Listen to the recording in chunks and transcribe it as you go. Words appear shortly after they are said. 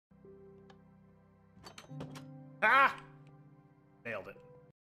Ah! Nailed it.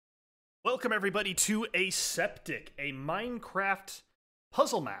 Welcome everybody to Aseptic, a Minecraft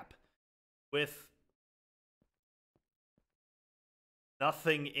puzzle map with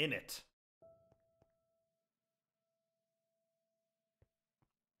nothing in it.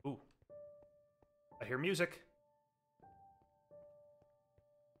 Ooh. I hear music.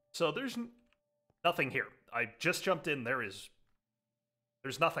 So there's nothing here. I just jumped in. There's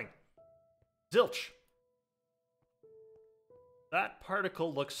nothing. Zilch. That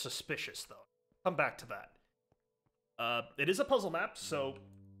particle looks suspicious, though. Come back to that. It is a puzzle map, so...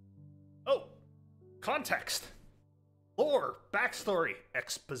 Oh! Context! Lore! Backstory!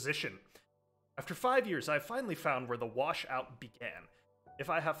 Exposition. After 5 years, I've finally found where the washout began. If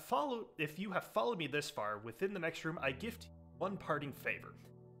you have followed me this far, within the next room, I gift you one parting favor.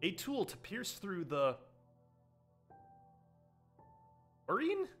 A tool to pierce through the...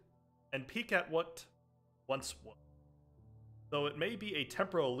 Urine? And peek at what once was. Though it may be a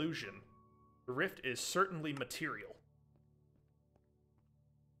temporal illusion, the rift is certainly material.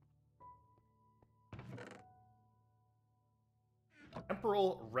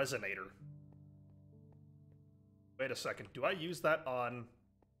 Temporal resonator. Wait a second, do I use that on...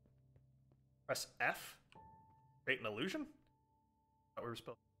 Press F? Create an illusion? Thought we were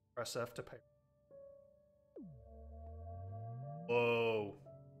supposed to press F to pay. Whoa.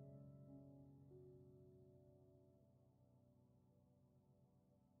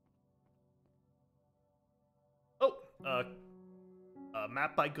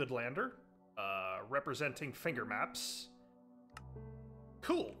 Map by Goodlander, representing finger maps.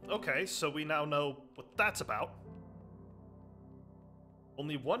 Cool, okay, so we now know what that's about.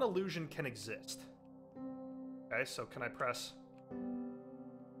 Only one illusion can exist. Okay, so can I press...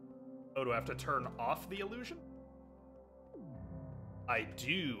 Oh, do I have to turn off the illusion? I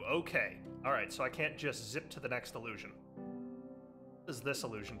do, okay. Alright, so I can't just zip to the next illusion. What does this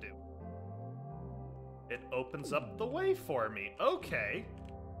illusion do? It opens up the way for me. Okay.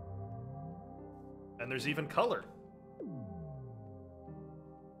 And there's even color.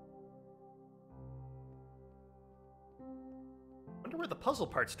 Wonder where the puzzle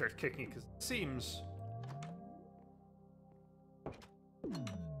part starts kicking, because it seems...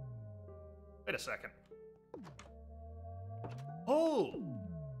 Wait a second. Oh!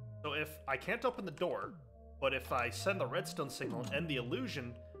 So if I can't open the door, but if I send the redstone signal and the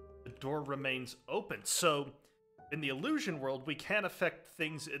illusion... The door remains open. So, in the illusion world, we can affect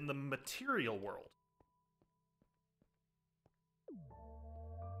things in the material world.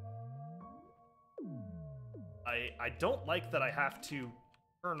 I don't like that I have to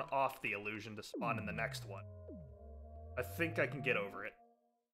turn off the illusion to spawn in the next one. I think I can get over it.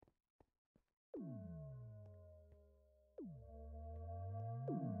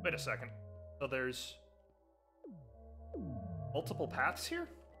 Wait a second. So there's multiple paths here?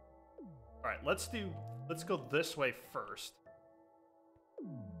 Alright, let's go this way first.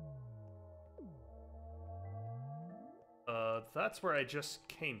 That's where I just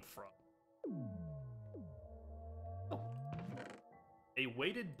came from. Oh. A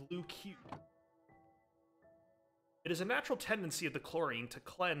weighted blue cube. It is a natural tendency of the chlorine to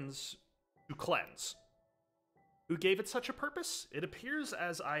cleanse. Who gave it such a purpose? It appears,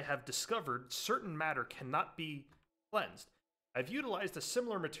 as I have discovered, certain matter cannot be cleansed. I've utilized a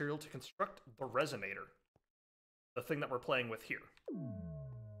similar material to construct the resonator. The thing that we're playing with here.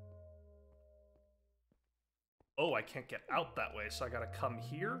 Oh, I can't get out that way, so I gotta come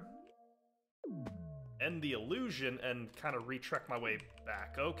here. End the illusion and kind of retrek my way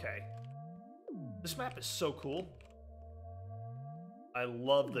back. Okay. This map is so cool. I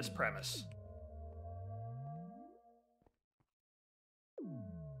love this premise.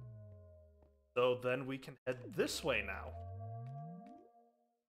 So then we can head this way now.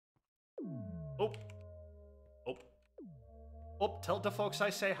 Oh. Oh. Oh, tell the folks I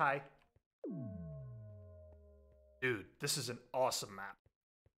say hi. Dude, this is an awesome map.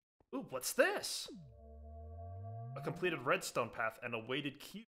 Ooh, what's this? A completed redstone path and a weighted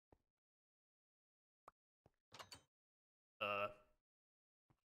cube.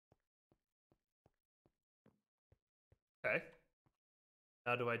 Okay.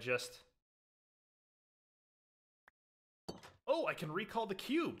 Now do I just... Oh, I can recall the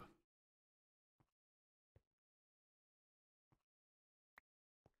cube.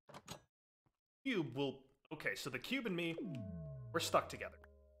 Cube will... Okay, so the cube and me, we're stuck together.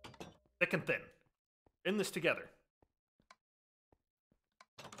 Thick and thin. In this together.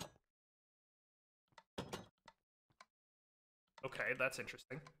 Okay, that's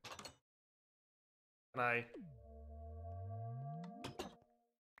interesting. Can I...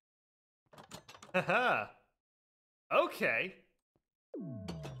 Haha! Okay.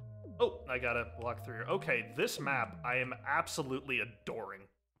 Oh, I gotta walk through here. Okay, this map I am absolutely adoring.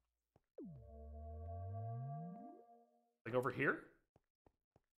 Like over here?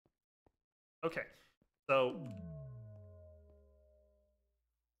 Okay, so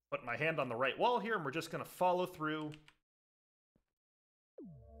put my hand on the right wall here, and we're just gonna follow through.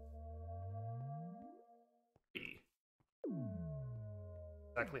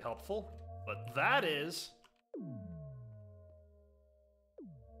 Exactly helpful, but that is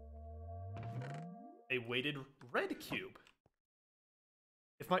a weighted red cube.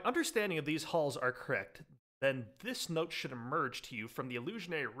 If my understanding of these halls are correct, then this note should emerge to you from the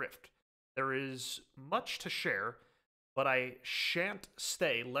illusionary rift. There is much to share, but I shan't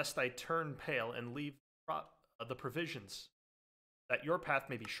stay lest I turn pale and leave the provisions, that your path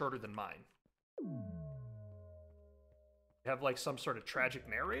may be shorter than mine. You have like some sort of tragic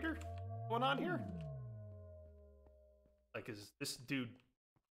narrator going on here? Like, is this dude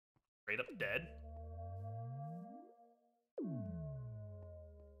straight up dead?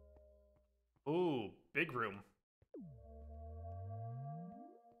 Ooh, big room.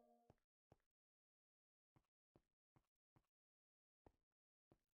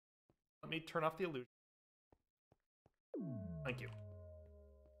 Let me turn off the illusion. Thank you.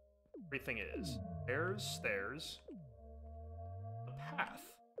 Everything is stairs, the path.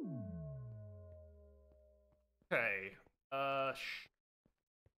 Okay. Oh.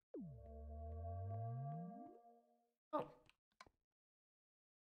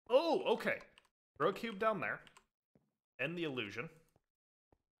 Oh, okay. Throw a cube down there. End the illusion.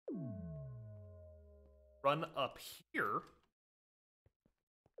 Run up here.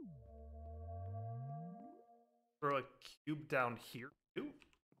 Throw a cube down here, too.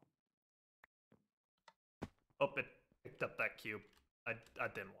 Oh, it picked up that cube. I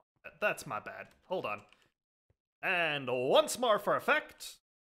didn't want that. That's my bad. Hold on. And once more for effect.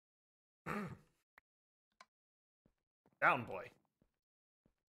 Down, boy.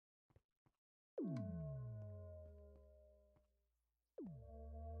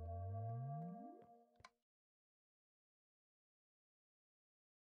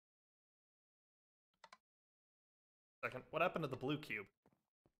 Second. What happened to the blue cube?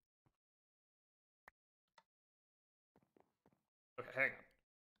 Okay, hang on.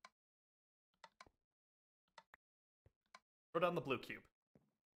 Throw down the blue cube.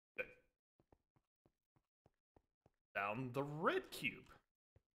 Good. Down the red cube.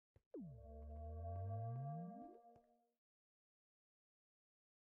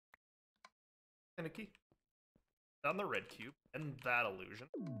 Finicky. Down the red cube. And that illusion.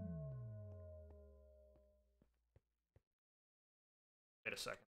 Wait a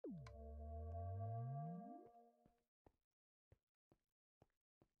second.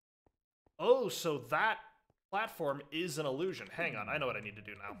 Oh, so that platform is an illusion. Hang on, I know what I need to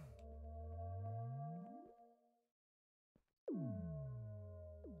do now.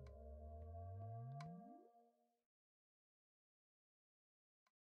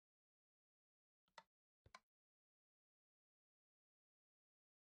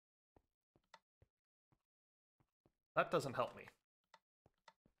 That doesn't help me.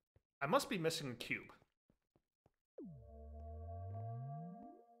 I must be missing a cube.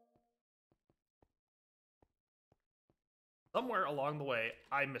 Somewhere along the way,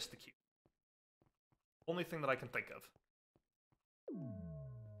 I missed the cube. Only thing that I can think of.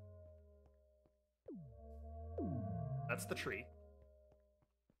 That's the tree.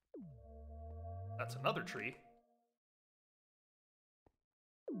 That's another tree.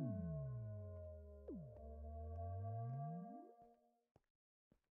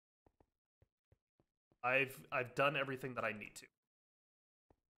 I've done everything that I need to.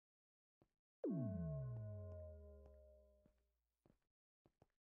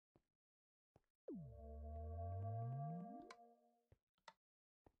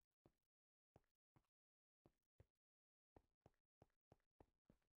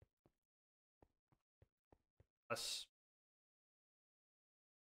 Us.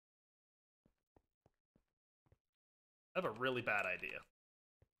 I have a really bad idea.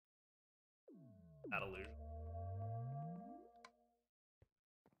 That illusion.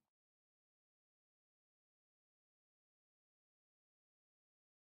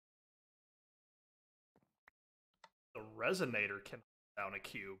 The resonator can hold down a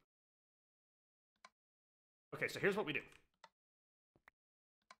cube. Okay, so here's what we do.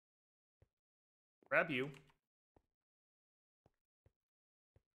 Grab you.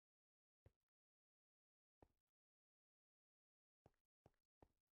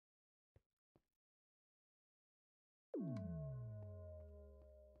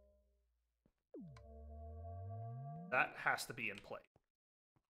 That has to be in play.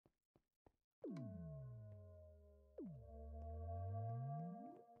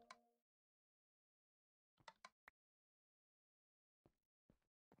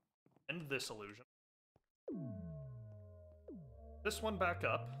 And this illusion. This one back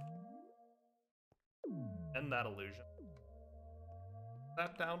up. And that illusion.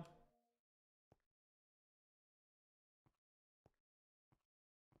 That down.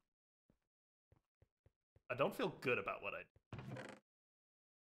 I don't feel good about what I did.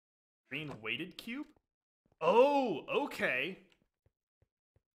 Green weighted cube? Oh, okay.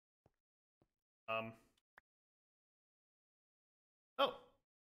 Oh.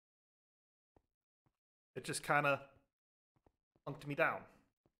 It just kind of plunked me down.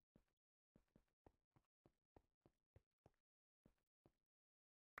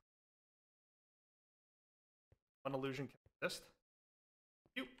 One illusion can exist.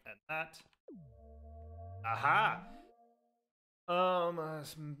 You and that. Aha!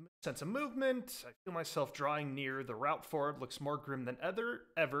 Sense of movement. I feel myself drawing near. The route forward looks more grim than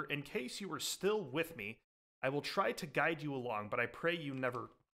ever. In case you are still with me, I will try to guide you along, but I pray you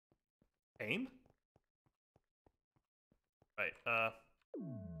never aim? Right,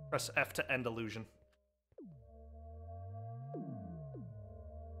 press F to end illusion.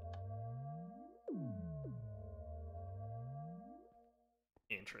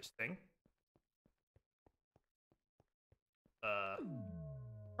 Interesting.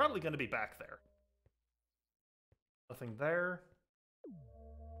 Probably gonna be back there. Nothing there.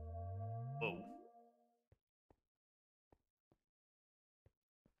 Whoa.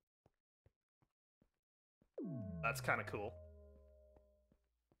 That's kind of cool.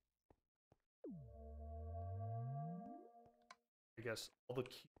 I guess all the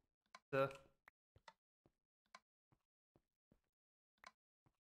keys.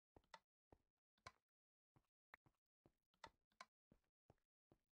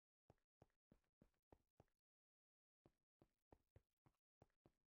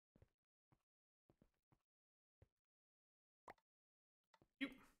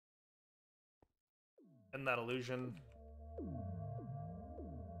 And that illusion.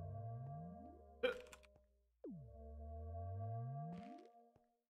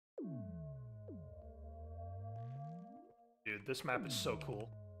 Dude, this map is so cool.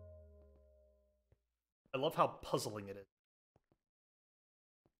 I love how puzzling it is.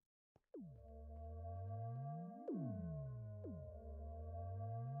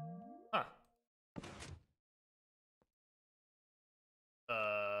 Huh.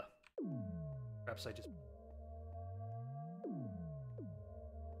 Perhaps I just...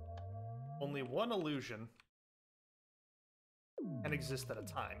 Only one illusion can exist at a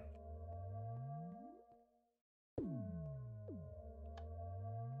time.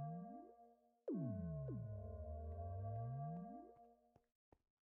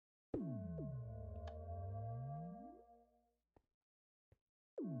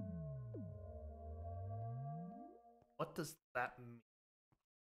 What does that mean?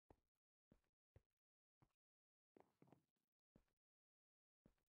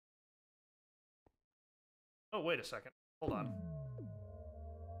 Oh, wait a second. Hold on.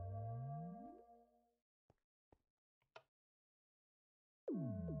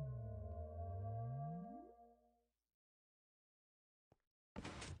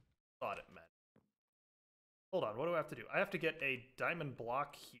 Thought it meant. Hold on, what do I have to do? I have to get a diamond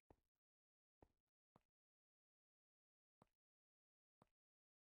block here.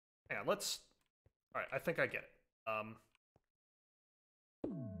 Hang on, let's... Alright, I think I get it.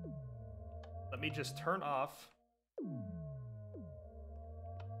 Let me just turn off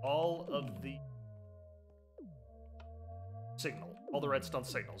all of the all the redstone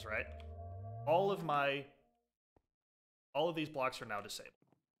signals, right? All of these blocks are now disabled.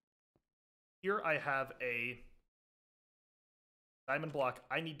 Here I have a diamond block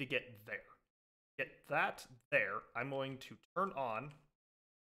I need to get there. Get that there, I'm going to turn on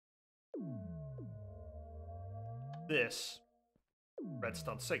this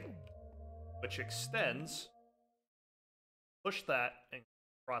redstone signal, which extends, push that, and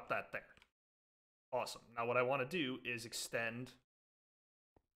brought that there. Awesome. Now what I want to do is extend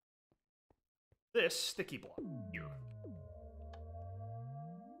this sticky block here.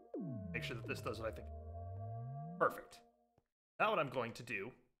 Make sure that this does what I think. Perfect. Now what I'm going to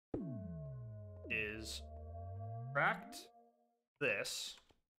do is subtract this.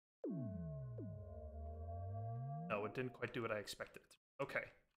 No, it didn't quite do what I expected it to. Okay.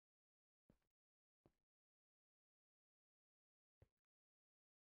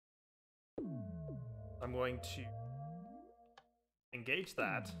 I'm going to engage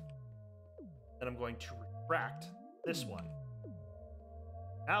that, and I'm going to retract this one.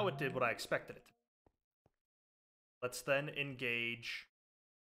 Now it did what I expected it to. Let's then engage.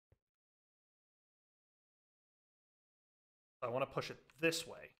 I want to push it this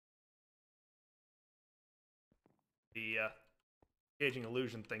way. The engaging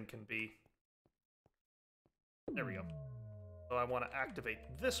illusion thing can be... There we go. So I want to activate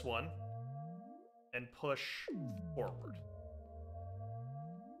this one and push forward.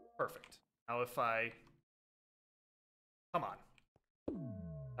 Perfect. Now if I... Come on.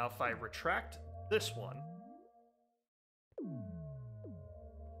 Now if I retract this one...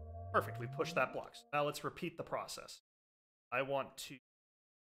 Perfect, we pushed that block. So now let's repeat the process. I want to...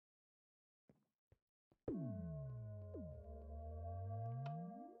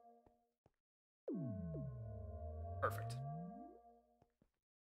 Perfect.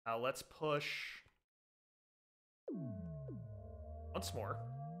 Now let's push... Once more.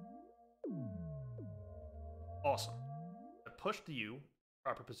 Awesome. I pushed you,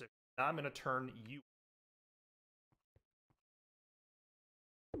 proper position. Now I'm going to turn you.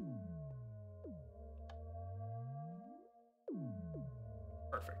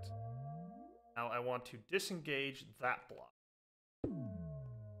 Perfect. Now I want to disengage that block.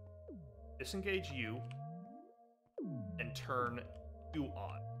 Disengage you, and turn you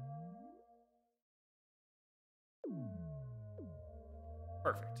on.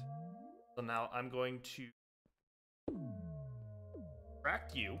 Perfect. So now I'm going to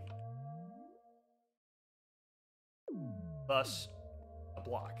retract you, thus a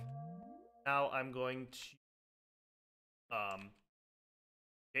block. Now I'm going to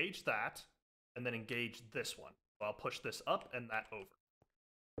engage that, and then engage this one. So I'll push this up and that over.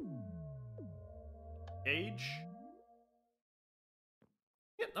 Engage.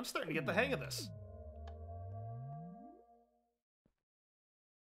 Yeah, I'm starting to get the hang of this.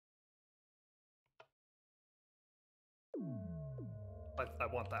 I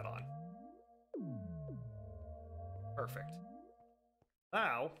want that on. Perfect.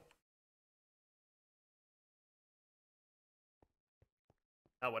 Now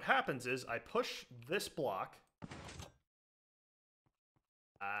what happens is I push this block.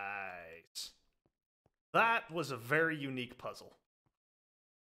 Nice. That was a very unique puzzle.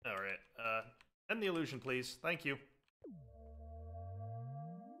 Alright, end the illusion, please. Thank you.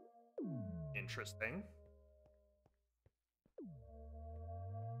 Interesting.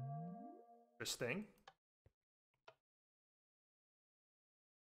 Interesting.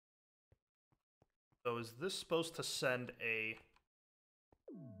 So is this supposed to send a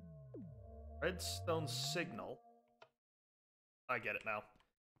redstone signal? I get it now.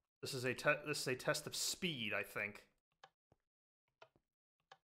 This is a test of speed, I think.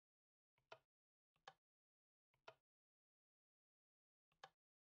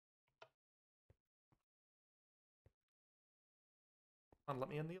 Come on, let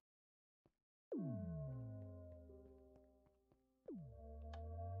me in the...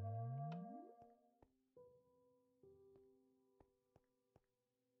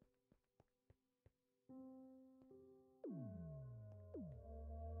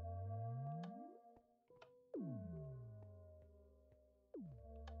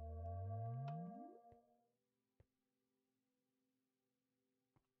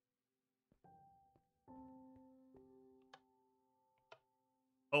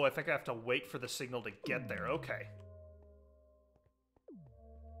 Oh, I think I have to wait for the signal to get there. Okay.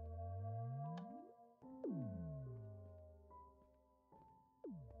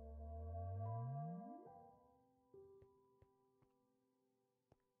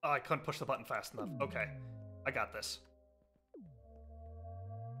 Oh, I couldn't push the button fast enough. Okay. I got this.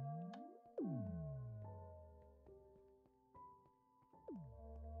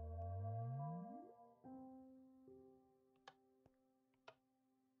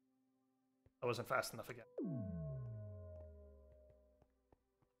 I wasn't fast enough again.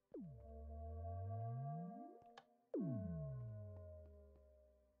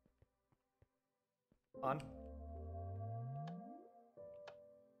 On. Do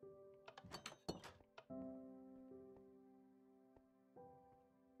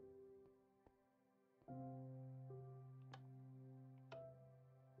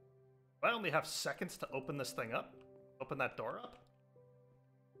I only have seconds to open this thing up? Open that door up?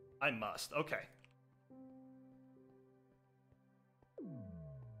 I must. Okay.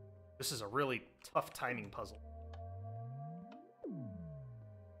 This is a really tough timing puzzle.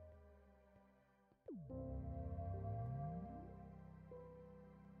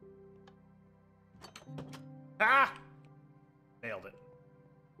 Ah! Nailed it.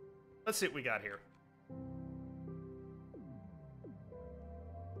 Let's see what we got here.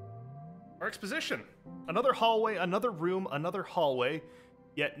 Our exposition. Another hallway, another room, another hallway,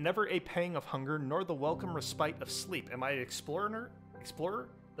 yet never a pang of hunger, nor the welcome respite of sleep. Am I an explorer,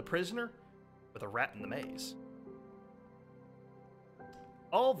 the prisoner, or the rat in the maze?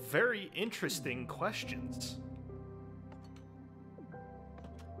 All very interesting questions.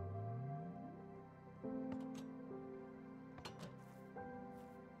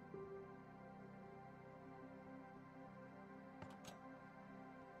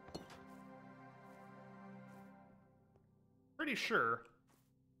 Pretty sure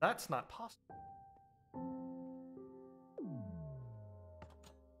that's not possible.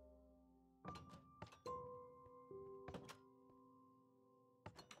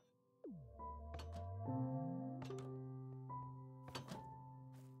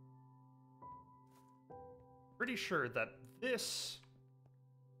 Pretty sure that this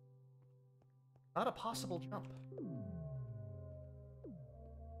not a possible jump.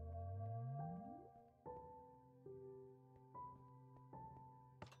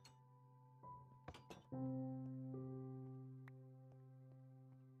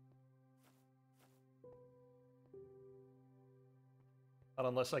 Not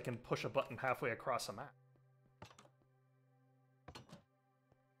unless I can push a button halfway across a map.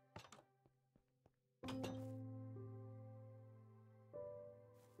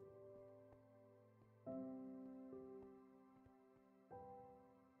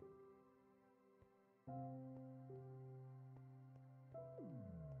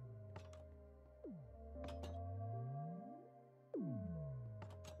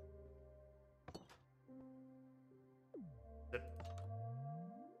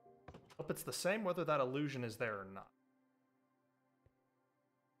 Hope it's the same whether that illusion is there or not.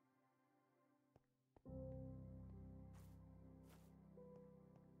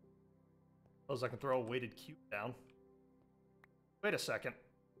 Suppose I can throw a weighted cube down. Wait a second.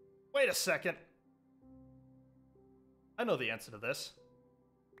 Wait a second. I know the answer to this.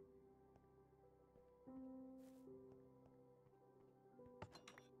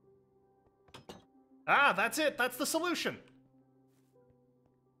 Ah, that's it. That's the solution.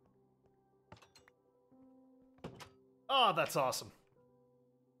 Oh, that's awesome.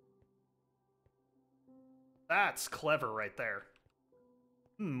 That's clever right there.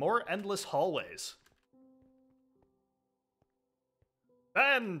 More endless hallways.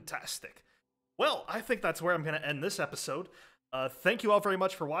 Fantastic. Well, I think that's where I'm going to end this episode. Thank you all very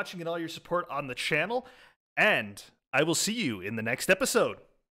much for watching and all your support on the channel. And I will see you in the next episode.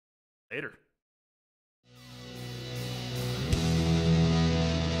 Later.